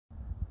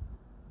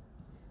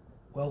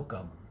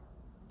Welcome,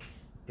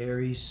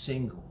 Aries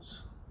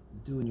singles.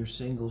 Doing your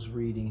singles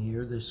reading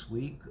here this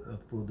week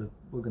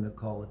we're going to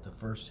call it the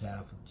first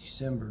half of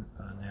December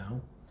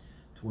now,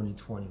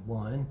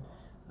 2021.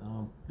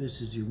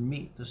 This is your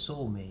Meet the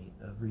Soulmate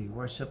reading,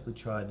 where I simply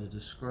try to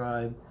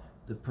describe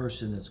the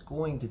person that's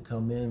going to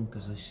come in,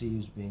 because I see you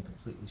as being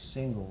completely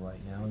single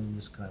right now and in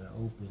this kind of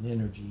open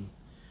energy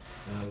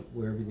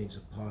where everything's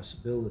a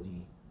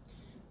possibility.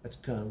 That's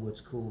kind of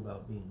what's cool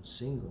about being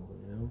single,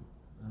 you know.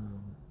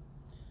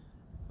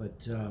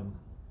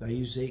 I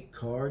use 8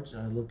 cards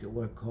and I look at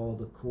what I call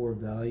the core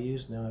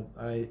values. Now,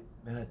 I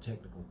had a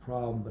technical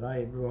problem, but I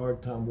have a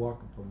hard time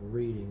walking from a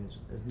reading.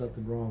 There's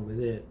nothing wrong with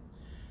it.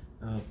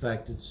 In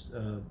fact,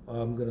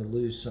 I'm going to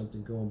lose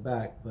something going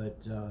back,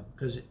 but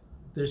because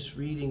this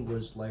reading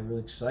was like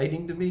really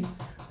exciting to me,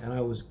 and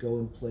I was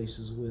going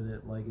places with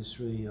it. Like, it's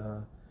really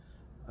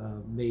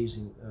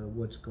amazing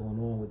what's going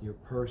on with your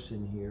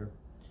person here.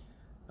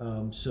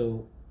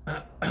 So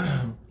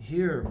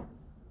here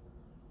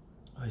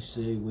I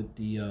say with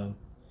the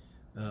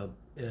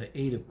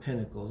 8 of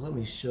Pentacles, let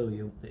me show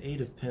you the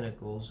 8 of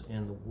Pentacles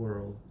and the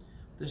World.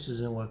 This is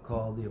in what I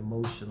call the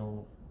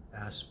emotional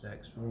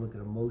aspects. We're going to look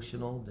at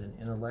emotional, then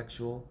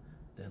intellectual,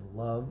 then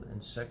love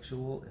and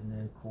sexual, and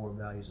then core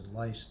values and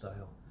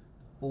lifestyle.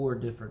 4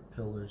 different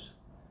pillars,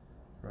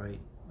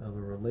 right, of a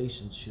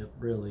relationship,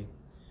 really.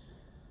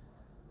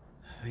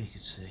 You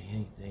could say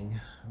anything.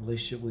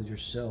 Relationship with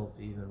yourself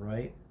even,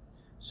 right?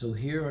 So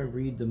here I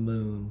read the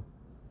Moon.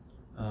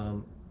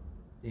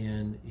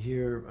 And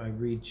here I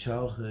read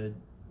childhood,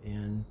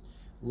 and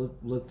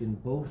look in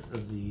both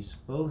of these,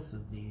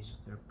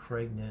 they're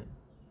pregnant.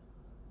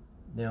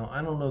 Now,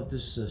 I don't know if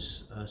this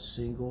is a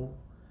single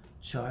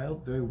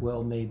child, very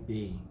well may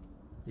be.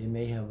 They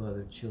may have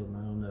other children,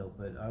 I don't know,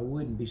 but I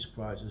wouldn't be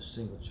surprised if it's a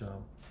single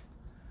child.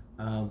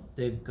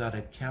 They've got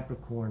a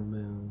Capricorn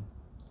moon,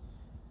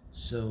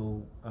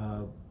 so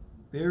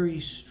very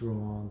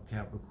strong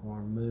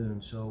Capricorn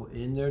moon. So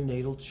in their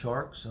natal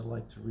charts, I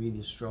like to read the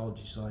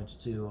astrology signs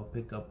too. I'll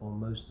pick up on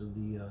most of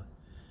the,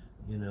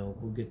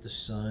 we'll get the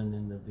Sun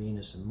and the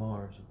Venus and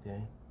Mars,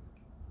 okay?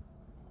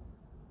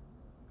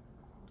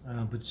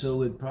 But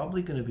so it's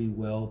probably going to be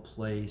well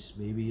placed.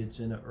 Maybe it's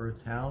in an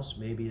Earth house.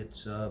 Maybe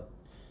it's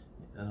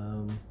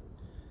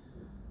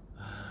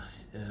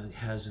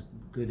has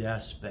good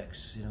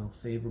aspects,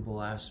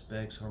 favorable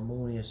aspects,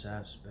 harmonious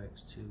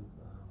aspects to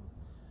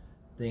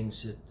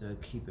things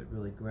that keep it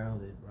really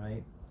grounded,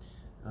 right?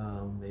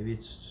 Maybe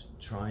it's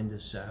trying to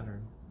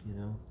Saturn,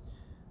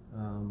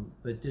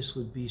 but this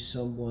would be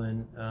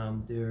someone,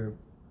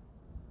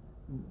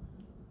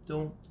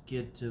 don't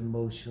get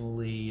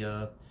emotionally,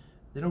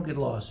 they don't get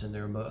lost in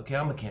their emotions. Okay,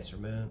 I'm a Cancer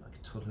moon. I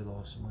get totally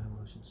lost in my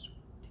emotions. It's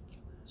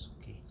ridiculous,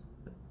 okay?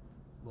 But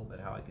a little bit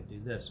how I can do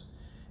this.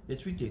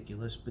 It's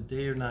ridiculous, but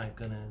they are not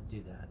going to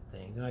do that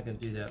thing. They're not going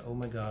to do that. Oh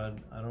my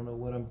God, I don't know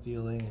what I'm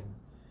feeling,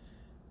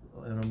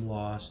 and I'm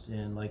lost.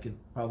 And like, it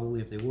probably,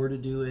 if they were to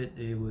do it,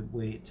 they would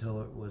wait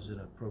till it was an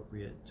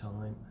appropriate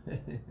time.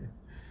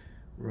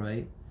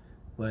 Right?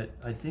 But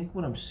I think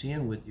what I'm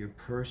seeing with your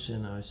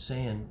person, I was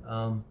saying,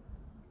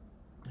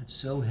 it's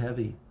so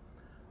heavy.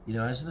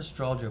 As an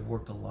astrologer, I've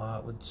worked a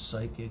lot with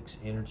psychics,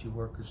 energy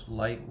workers,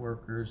 light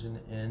workers,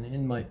 and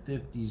in my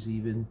 50s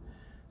even,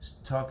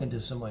 talking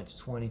to somebody that's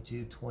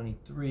 22,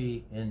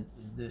 23, and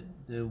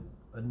the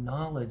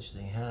knowledge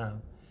they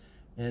have.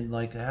 And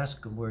like, I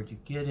ask them, where'd you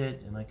get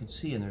it? And I can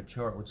see in their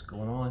chart what's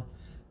going on.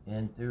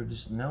 And they're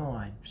just, no,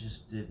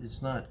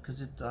 it's not, because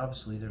it's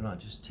obviously they're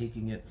not just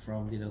taking it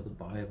from, the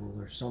Bible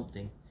or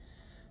something.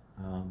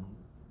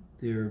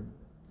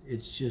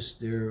 It's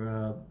just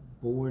they're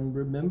born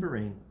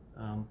remembering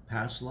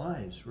past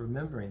lives,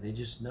 remembering. They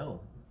just know.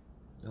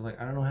 They're like,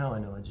 I don't know how I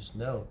know, I just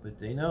know, but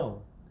they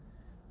know.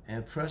 And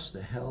it pressed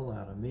the hell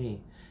out of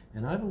me.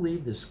 And I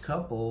believe this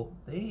couple,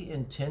 they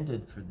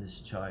intended for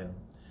this child.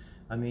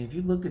 I mean, if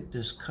you look at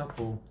this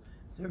couple,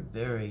 they're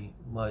very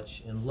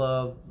much in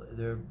love.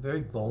 They're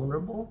very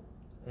vulnerable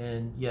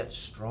and yet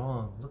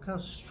strong. Look how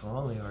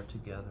strong they are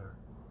together,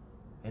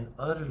 and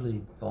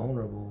utterly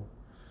vulnerable.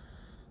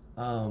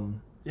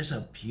 It's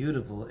a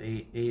beautiful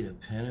eight of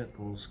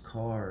Pentacles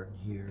card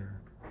here.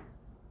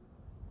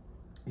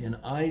 And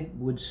I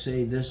would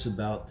say this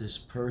about this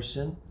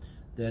person,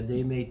 that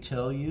they may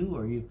tell you,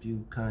 or if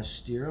you kind of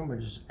steer them or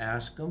just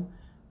ask them,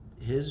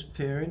 his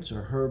parents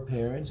or her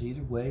parents,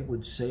 either way,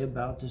 would say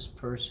about this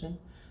person,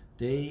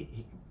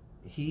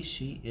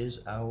 she is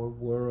our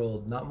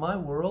world. Not my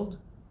world,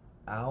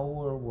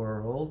 our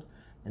world.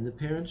 And the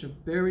parents are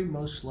very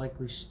most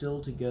likely still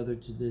together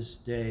to this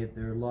day if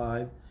they're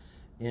alive.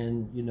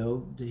 And,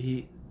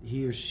 he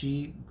or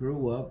she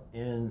grew up,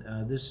 and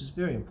this is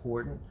very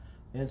important,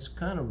 and it's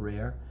kind of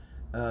rare,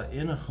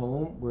 in a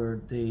home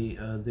where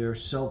their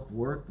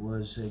self-worth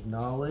was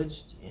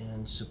acknowledged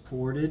and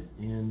supported,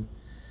 and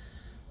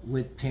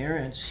with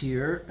parents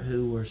here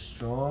who were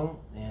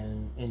strong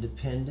and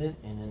independent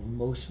and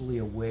emotionally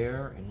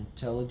aware and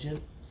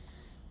intelligent,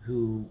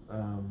 who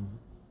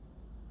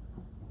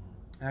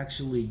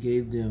actually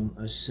gave them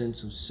a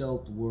sense of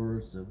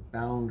self-worth, of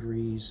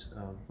boundaries,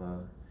 of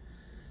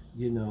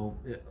you know,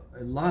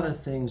 a lot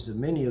of things that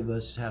many of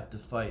us have to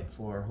fight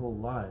for our whole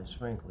lives,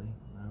 frankly.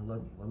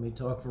 Let me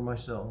talk for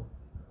myself.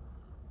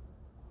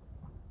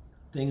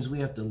 Things we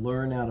have to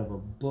learn out of a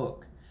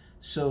book.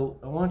 So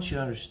I want you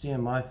to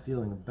understand my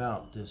feeling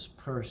about this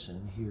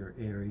person here,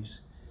 Aries.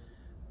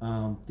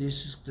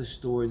 This is the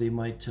story they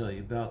might tell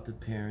you about the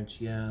parents.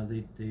 Yeah,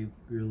 they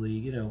really,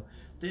 you know,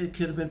 they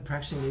could have been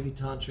practicing maybe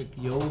tantric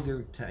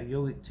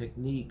yogic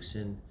techniques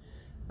and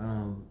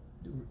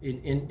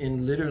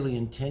in literally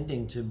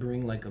intending to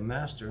bring like a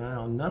master.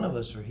 Now, none of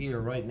us are here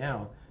right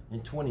now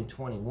in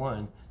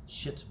 2021.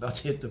 Shit's about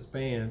to hit the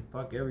fan.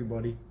 Fuck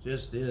everybody.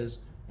 Just is.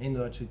 Ain't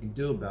much we can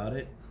do about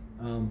it.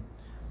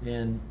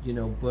 And, you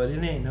know, but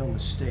it ain't no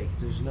mistake.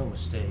 There's no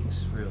mistakes,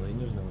 really.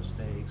 There's no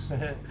mistakes.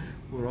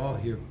 We're all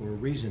here for a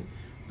reason.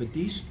 But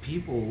these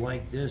people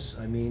like this,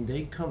 I mean,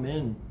 they come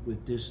in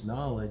with this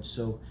knowledge.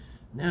 So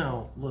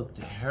now, look,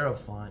 the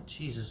Hierophant,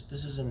 Jesus,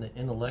 this is in the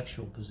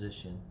intellectual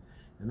position.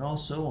 And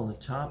also on the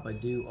top, I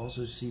do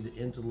also see the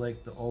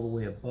intellect all the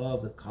way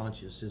above the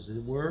conscious, as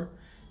it were.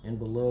 And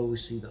below, we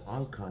see the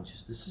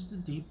unconscious. This is the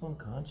deep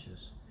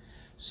unconscious.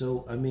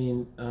 So, I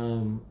mean,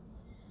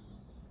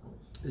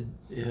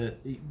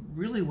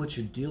 really what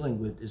you're dealing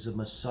with is a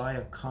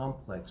Messiah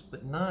complex,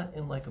 but not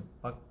in like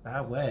a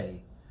bad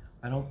way.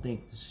 I don't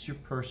think this is your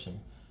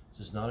person.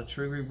 This is not a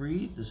trigger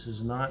read. This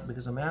is not,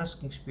 because I'm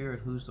asking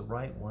Spirit who's the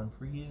right one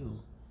for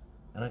you.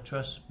 And I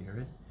trust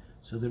Spirit.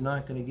 So they're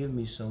not going to give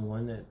me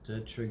someone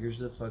that triggers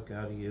the fuck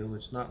out of you.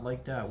 It's not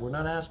like that. We're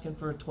not asking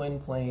for a twin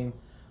flame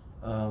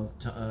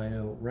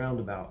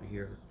roundabout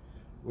here.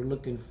 We're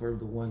looking for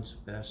the one's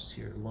best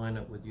here, line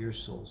up with your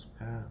soul's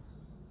path.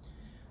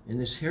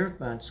 And this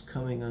Hierophant's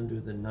coming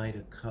under the Knight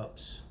of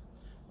Cups,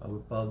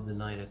 above the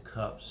Knight of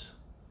Cups.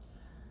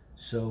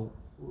 So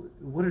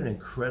what an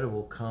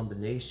incredible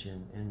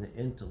combination in the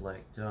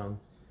intellect.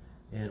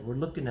 And we're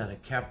looking at a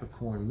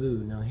Capricorn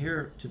moon. Now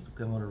here,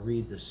 typically I want to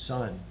read the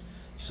Sun.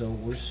 So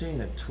we're seeing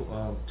a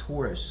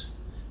Taurus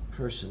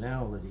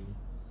personality.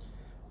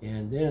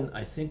 And then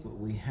I think what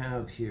we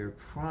have here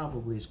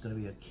probably is going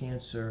to be a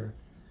Cancer.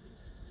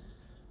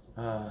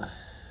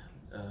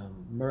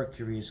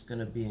 Mercury is going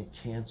to be in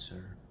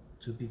Cancer.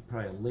 So it'd be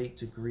probably a late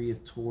degree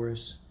of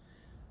Taurus,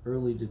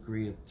 early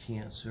degree of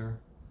Cancer.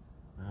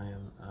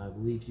 I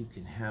believe you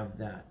can have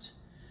that.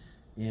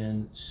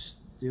 And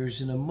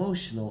there's an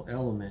emotional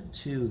element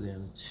to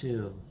them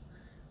too.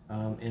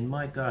 And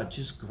my God,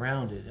 just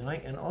grounded.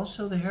 And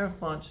also the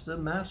Hierophant's the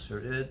master.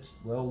 It's,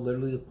 well,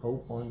 literally the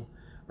Pope on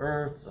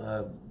earth,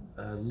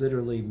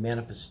 literally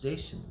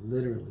manifestation,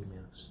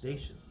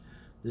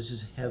 This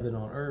is heaven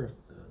on earth,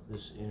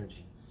 this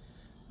energy.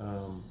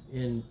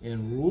 In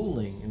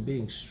ruling and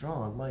being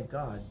strong, my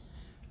God.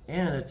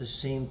 And at the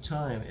same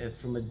time,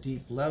 from a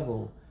deep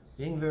level,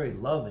 being very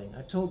loving.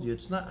 I told you,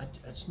 it's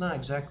not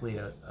exactly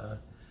a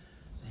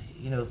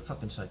you know,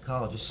 fucking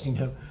psychologist, you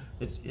know.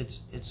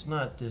 It's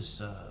not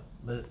this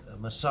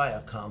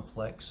Messiah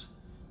complex,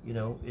 you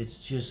know. It's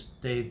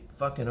just they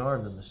fucking are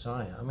the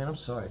Messiah. I mean, I'm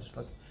sorry, it's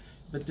fucking,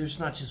 but there's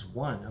not just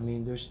one. I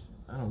mean, there's,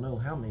 I don't know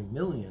how many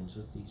millions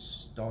of these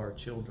star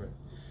children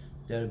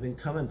that have been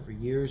coming for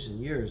years and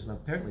years, and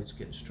apparently it's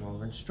getting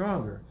stronger and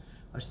stronger.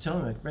 I was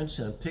telling my friend,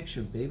 sent a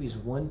picture of babies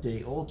 1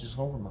 day old, just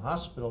home from the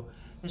hospital,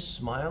 just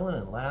smiling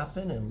and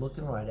laughing and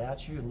looking right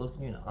at you and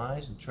looking you in the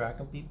eyes and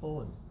tracking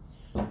people. And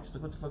just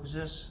like, what the fuck is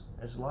this?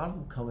 There's a lot of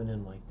them coming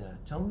in like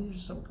that. Tell me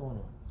there's something going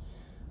on.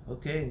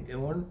 Okay,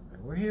 and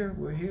we're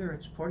here,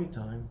 it's party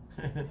time.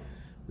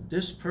 But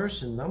this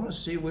person, I'm going to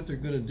see what they're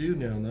going to do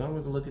now. Now I'm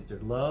going to look at their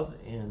love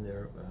and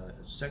their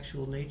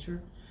sexual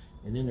nature,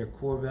 and then their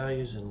core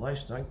values and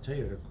lifestyle. I can tell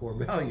you their core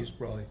values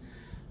probably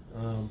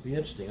be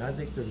interesting. I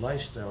think their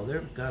lifestyle,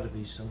 there's got to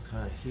be some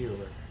kind of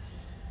healer.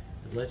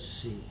 But let's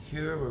see.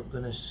 Here we're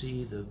going to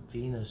see the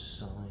Venus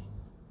sign.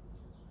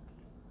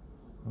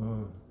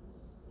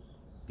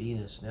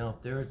 Venus. Now,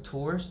 if they're a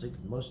Taurus, they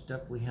could most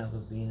definitely have a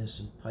Venus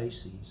in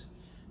Pisces.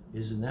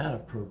 Isn't that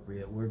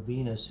appropriate? Where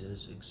Venus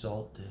is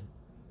exalted.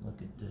 Look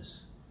at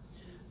this.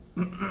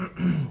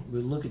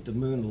 We'll look at the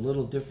moon a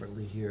little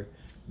differently here.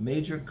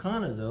 Major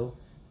Arcana, though,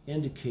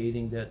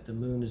 indicating that the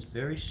moon is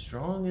very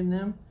strong in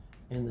them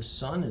and the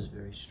sun is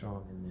very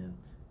strong in them.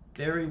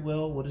 Very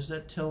well, what does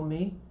that tell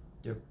me?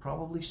 They're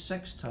probably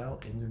sextile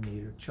in their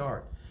natal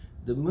chart.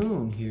 The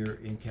moon here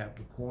in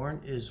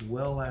Capricorn is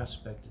well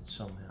aspected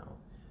somehow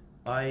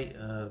by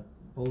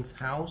both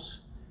house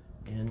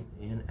and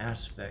in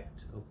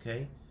aspect,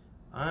 okay?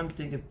 I'm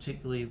thinking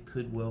particularly it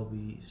could well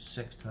be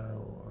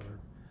sextile or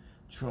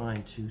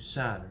trine to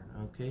Saturn,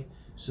 okay?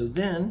 So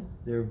then,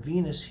 their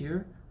Venus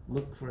here,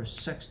 look for a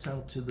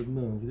sextile to the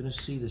moon. You're going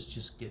to see this,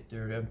 just get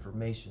their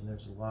information.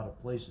 There's a lot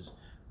of places.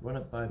 Run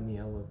it by me,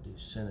 I love the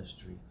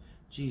Synastry.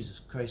 Jesus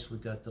Christ, we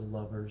got the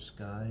lovers,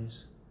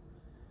 guys.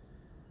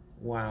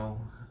 Wow.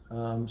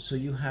 So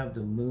you have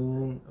the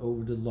moon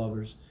over the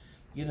lovers.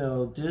 You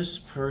know, this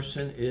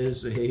person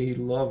is a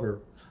lover.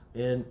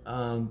 And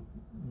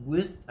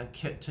I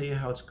can't tell you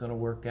how it's going to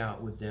work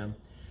out with them.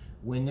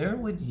 When they're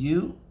with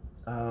you,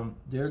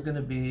 they're going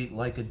to be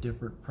like a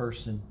different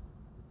person.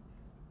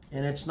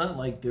 And it's not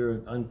like they're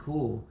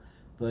uncool,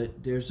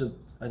 but there's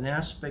an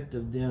aspect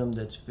of them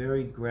that's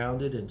very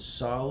grounded and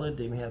solid.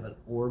 They may have an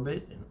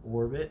orbit.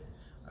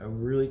 I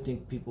really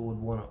think people would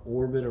want to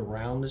orbit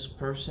around this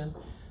person.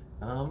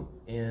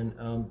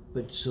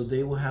 But so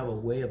they will have a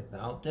way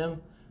about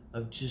them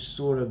of just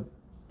sort of,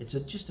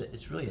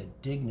 it's really a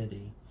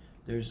dignity.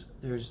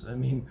 I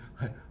mean,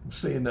 I'm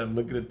saying that, I'm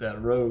looking at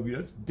that robe, you know,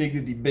 it's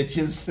dignity,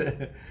 bitches.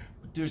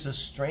 But there's a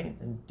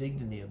strength and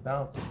dignity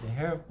about it. The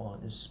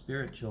Hierophant is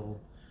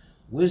spiritual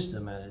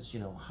wisdom at its,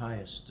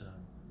 highest,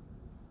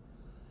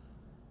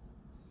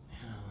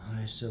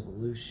 highest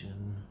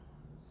evolution.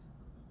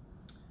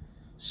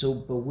 So,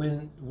 but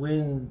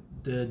when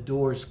the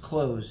doors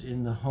close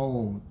in the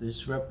home,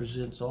 this can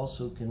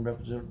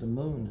represent the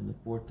moon in the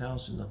 4th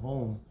house in the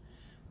home.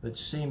 But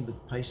same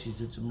with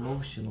Pisces, it's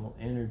emotional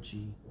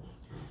energy.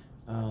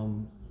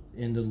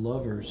 In the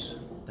Lovers,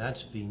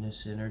 that's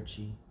Venus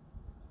energy.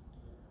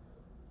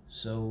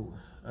 So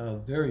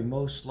very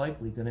most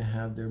likely going to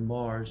have their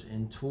Mars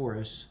in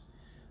Taurus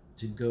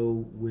to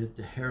go with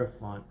the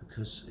Hierophant,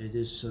 because it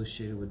is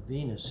associated with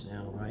Venus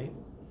now, right?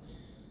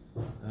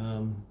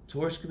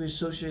 Taurus could be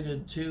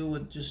associated too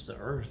with just the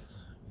Earth,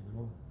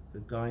 the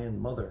Gaian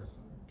mother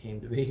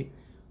came to me.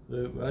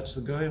 That's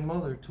the Gaian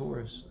mother,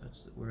 Taurus.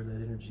 That's where that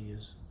energy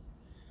is.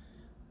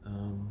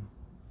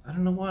 I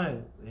don't know why.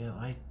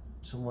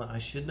 I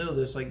should know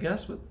this, I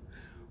guess, but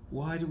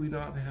why do we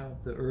not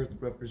have the Earth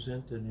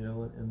represented,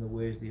 in the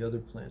ways the other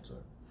planets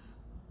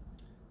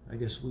are? I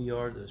guess we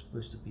are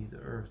supposed to be the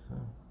Earth, huh?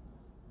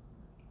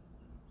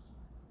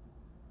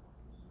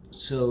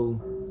 So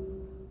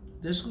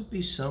this would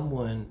be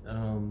someone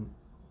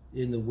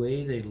in the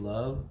way they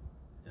love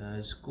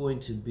is going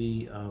to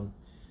be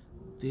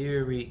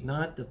very,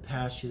 not the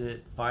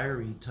passionate,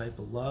 fiery type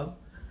of love,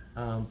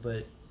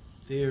 but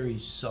very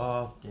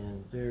soft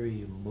and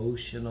very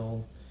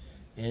emotional.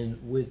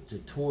 And with the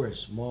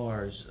Taurus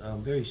Mars,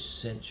 very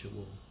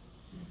sensual.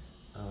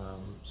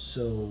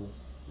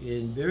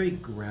 And very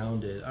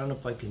grounded. I don't know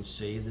if I can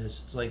say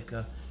this. It's like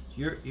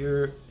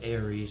you're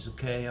Aries,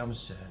 okay? I'm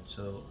sad.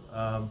 So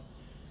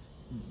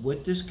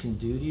what this can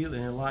do to you,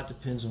 and a lot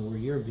depends on where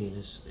your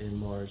Venus and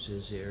Mars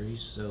is,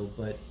 Aries. So,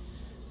 but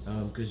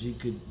because you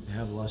could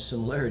have a lot of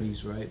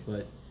similarities, right?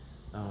 But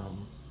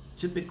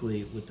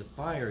typically with the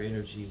fire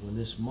energy, when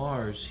this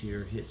Mars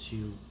here hits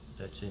you,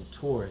 that's in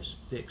Taurus,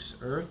 fixed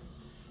Earth,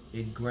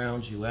 it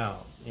grounds you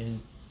out,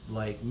 and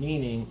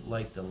meaning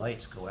the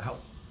lights go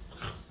out,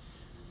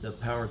 the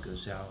power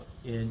goes out,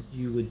 and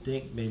you would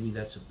think maybe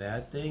that's a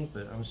bad thing,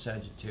 but I'm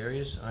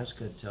Sagittarius, and I just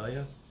gotta tell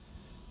you,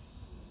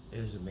 it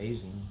is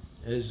amazing.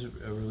 It is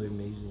a really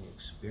amazing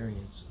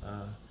experience.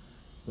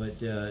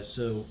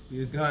 So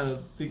you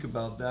gotta think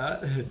about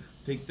that,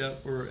 take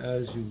that for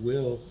as you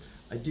will.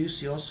 I do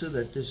see also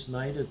that this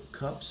Knight of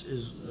Cups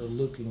is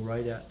looking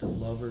right at the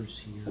Lovers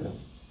here.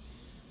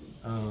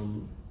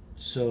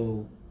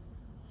 So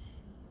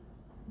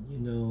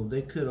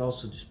they could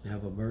also just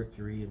have a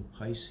Mercury in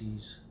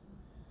Pisces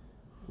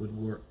would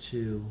work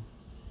too.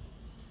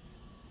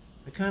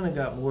 I kind of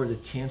got more to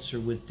Cancer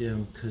with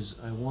them because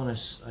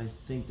I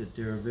think that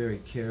they're a very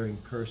caring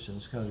person.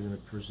 It's kind of going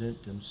to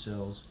present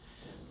themselves.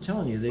 I'm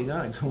telling you, they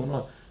got it going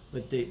on.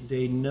 But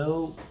they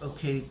know,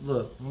 okay,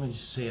 look, let me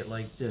just say it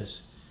like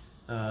this.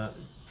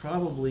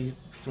 Probably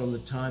from the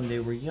time they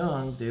were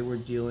young, they were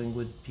dealing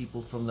with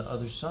people from the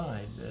other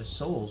side,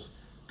 souls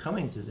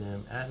coming to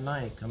them at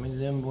night, coming to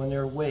them when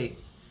they're awake.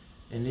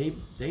 And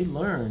they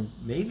learned,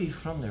 maybe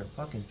from their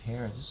fucking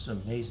parents. This is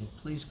amazing.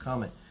 Please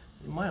comment.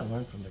 They might have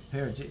learned from their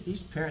parents.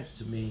 These parents,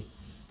 to me,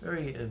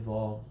 very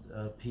evolved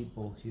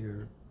people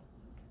here.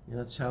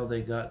 That's how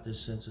they got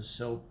this sense of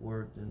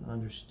self-worth and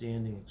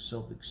understanding,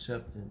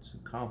 self-acceptance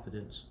and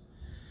confidence.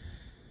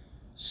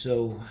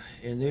 So,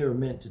 and they were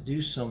meant to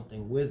do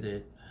something with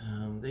it.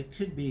 They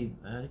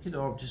could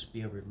all just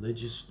be a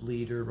religious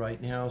leader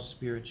right now,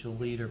 spiritual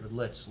leader, but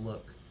let's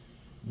look.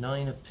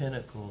 9 of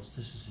Pentacles,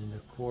 this is in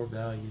their core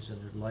values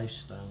and their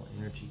lifestyle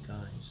energy,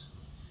 guys.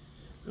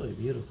 Really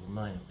beautiful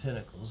 9 of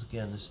Pentacles.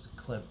 Again, this is the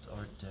Klimt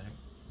art deck.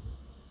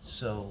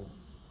 So,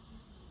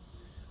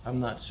 I'm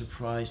not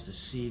surprised to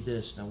see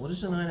this. Now, what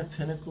does the 9 of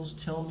Pentacles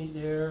tell me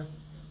there?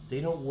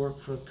 They don't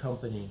work for a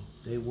company.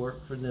 They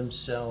work for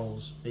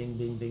themselves. Bing,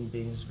 bing, bing,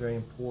 bing is very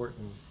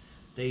important.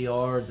 They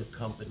are the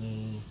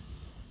company.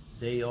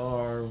 They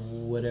are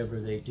whatever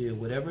they do.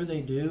 Whatever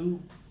they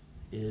do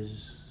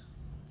is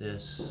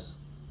this.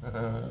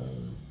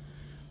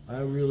 I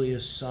really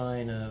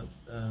assign a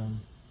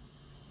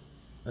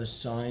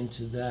sign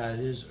to that.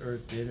 It is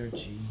Earth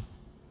energy,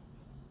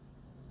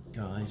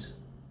 guys.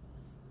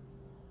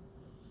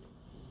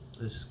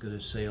 This is going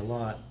to say a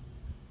lot.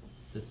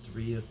 The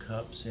 3 of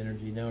Cups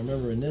energy. Now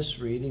remember, in this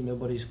reading,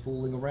 nobody's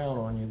fooling around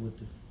on you with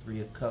the 3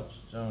 of Cups.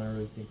 I don't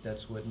really think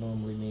that's what it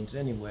normally means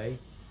anyway.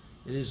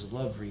 It is a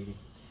love reading.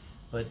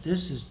 But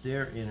this is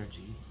their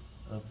energy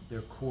of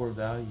their core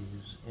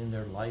values and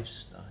their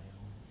lifestyle.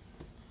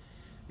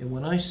 And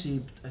when I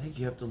think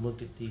you have to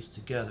look at these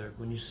together.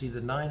 When you see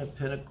the 9 of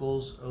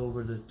Pentacles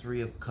over the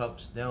 3 of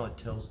Cups, now it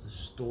tells the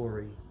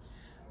story.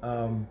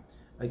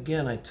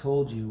 again, I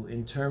told you,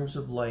 in terms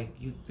of like,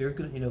 they're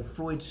gonna, you know,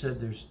 Freud said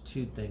there's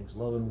two things,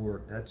 love and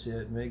work. That's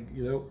it. Make,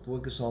 you know,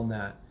 focus on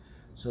that.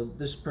 So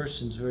this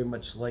person's very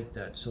much like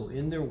that. So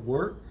in their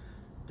work,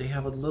 they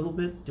have a little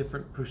bit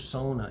different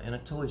persona, and I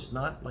told you it's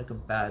not like a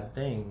bad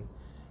thing.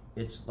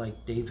 It's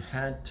like they've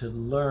had to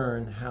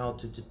learn how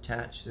to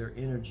detach their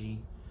energy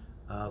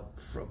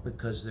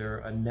because they're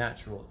a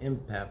natural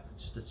empath.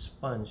 It's the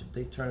sponge. If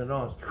they turn it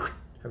on,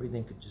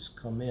 everything could just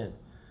come in.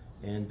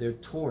 And they're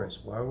Taurus.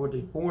 Why were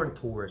they born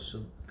Taurus?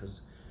 So,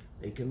 because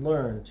they can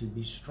learn to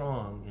be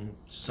strong and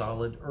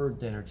solid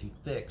earth energy,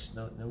 fixed.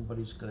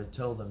 Nobody's going to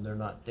tell them they're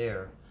not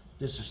there.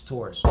 This is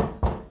Taurus.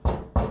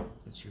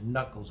 It's your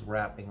knuckles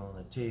rapping on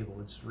the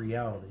table. It's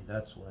reality.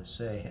 That's what I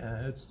say.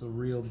 It's the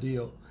real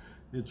deal.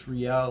 It's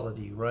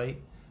reality, right?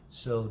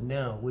 So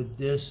now with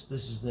this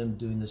is them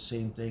doing the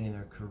same thing in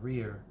their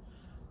career.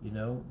 You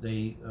know,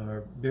 they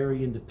are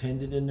very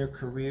independent in their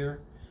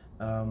career.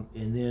 And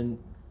then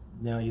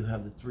now you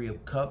have the Three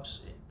of Cups.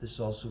 This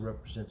also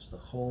represents the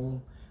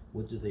home.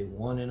 What do they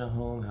want in a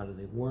home? How do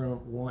they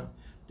want?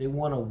 They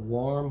want a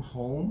warm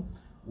home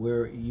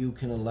where you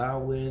can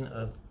allow in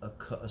a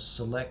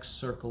select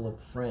circle of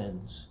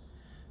friends.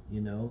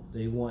 You know,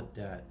 they want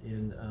that.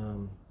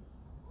 And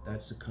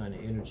that's the kind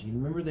of energy.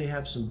 Remember, they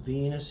have some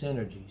Venus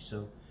energy,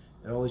 so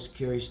it always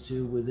carries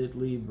too with it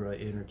Libra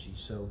energy.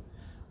 So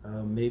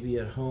maybe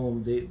at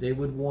home, they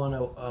would want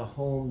a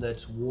home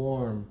that's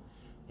warm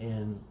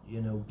and,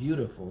 you know,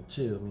 beautiful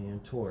too. I mean, in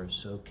Taurus,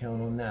 so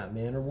count on that,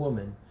 man or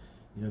woman.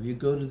 You know, if you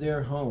go to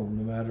their home,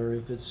 no matter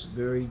if it's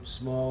very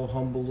small,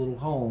 humble little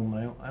home,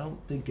 I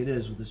don't think it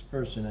is with this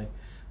person. I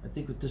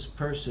think with this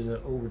person,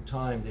 over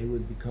time, they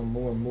would become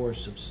more and more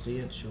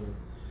substantial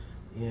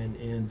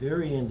and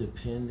very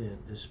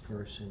independent, this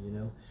person, you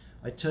know.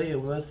 I tell you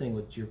one thing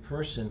with your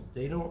person,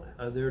 they don't,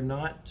 they're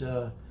not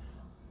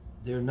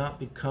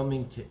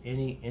becoming to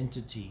any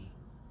entity.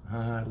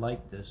 I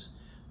like this.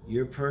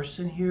 Your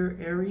person here,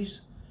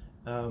 Aries,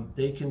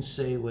 they can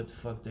say what the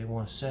fuck they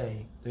want to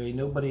say. There ain't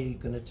nobody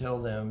gonna tell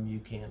them you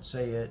can't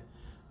say it.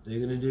 They're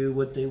gonna do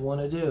what they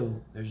want to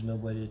do. There's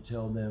nobody to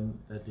tell them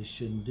that they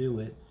shouldn't do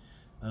it.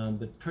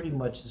 But pretty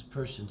much this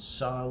person's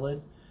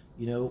solid.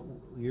 You know,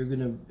 you're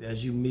gonna,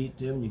 as you meet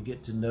them, you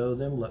get to know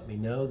them. Let me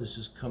know. This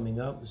is coming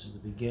up. This is the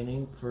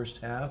beginning, first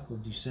half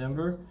of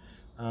December.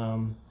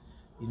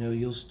 You know,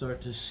 you'll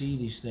start to see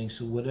these things.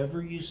 So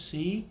whatever you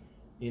see,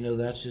 you know,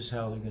 that's just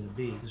how they're going to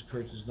be. This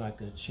person's not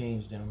going to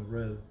change down the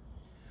road.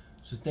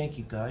 So thank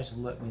you guys,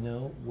 and let me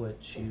know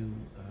what you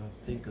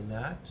think of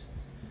that.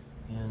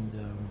 And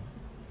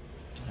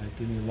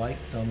give me a like,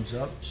 thumbs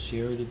up,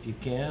 share it if you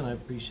can. I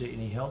appreciate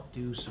any help.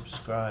 Do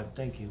subscribe.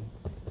 Thank you.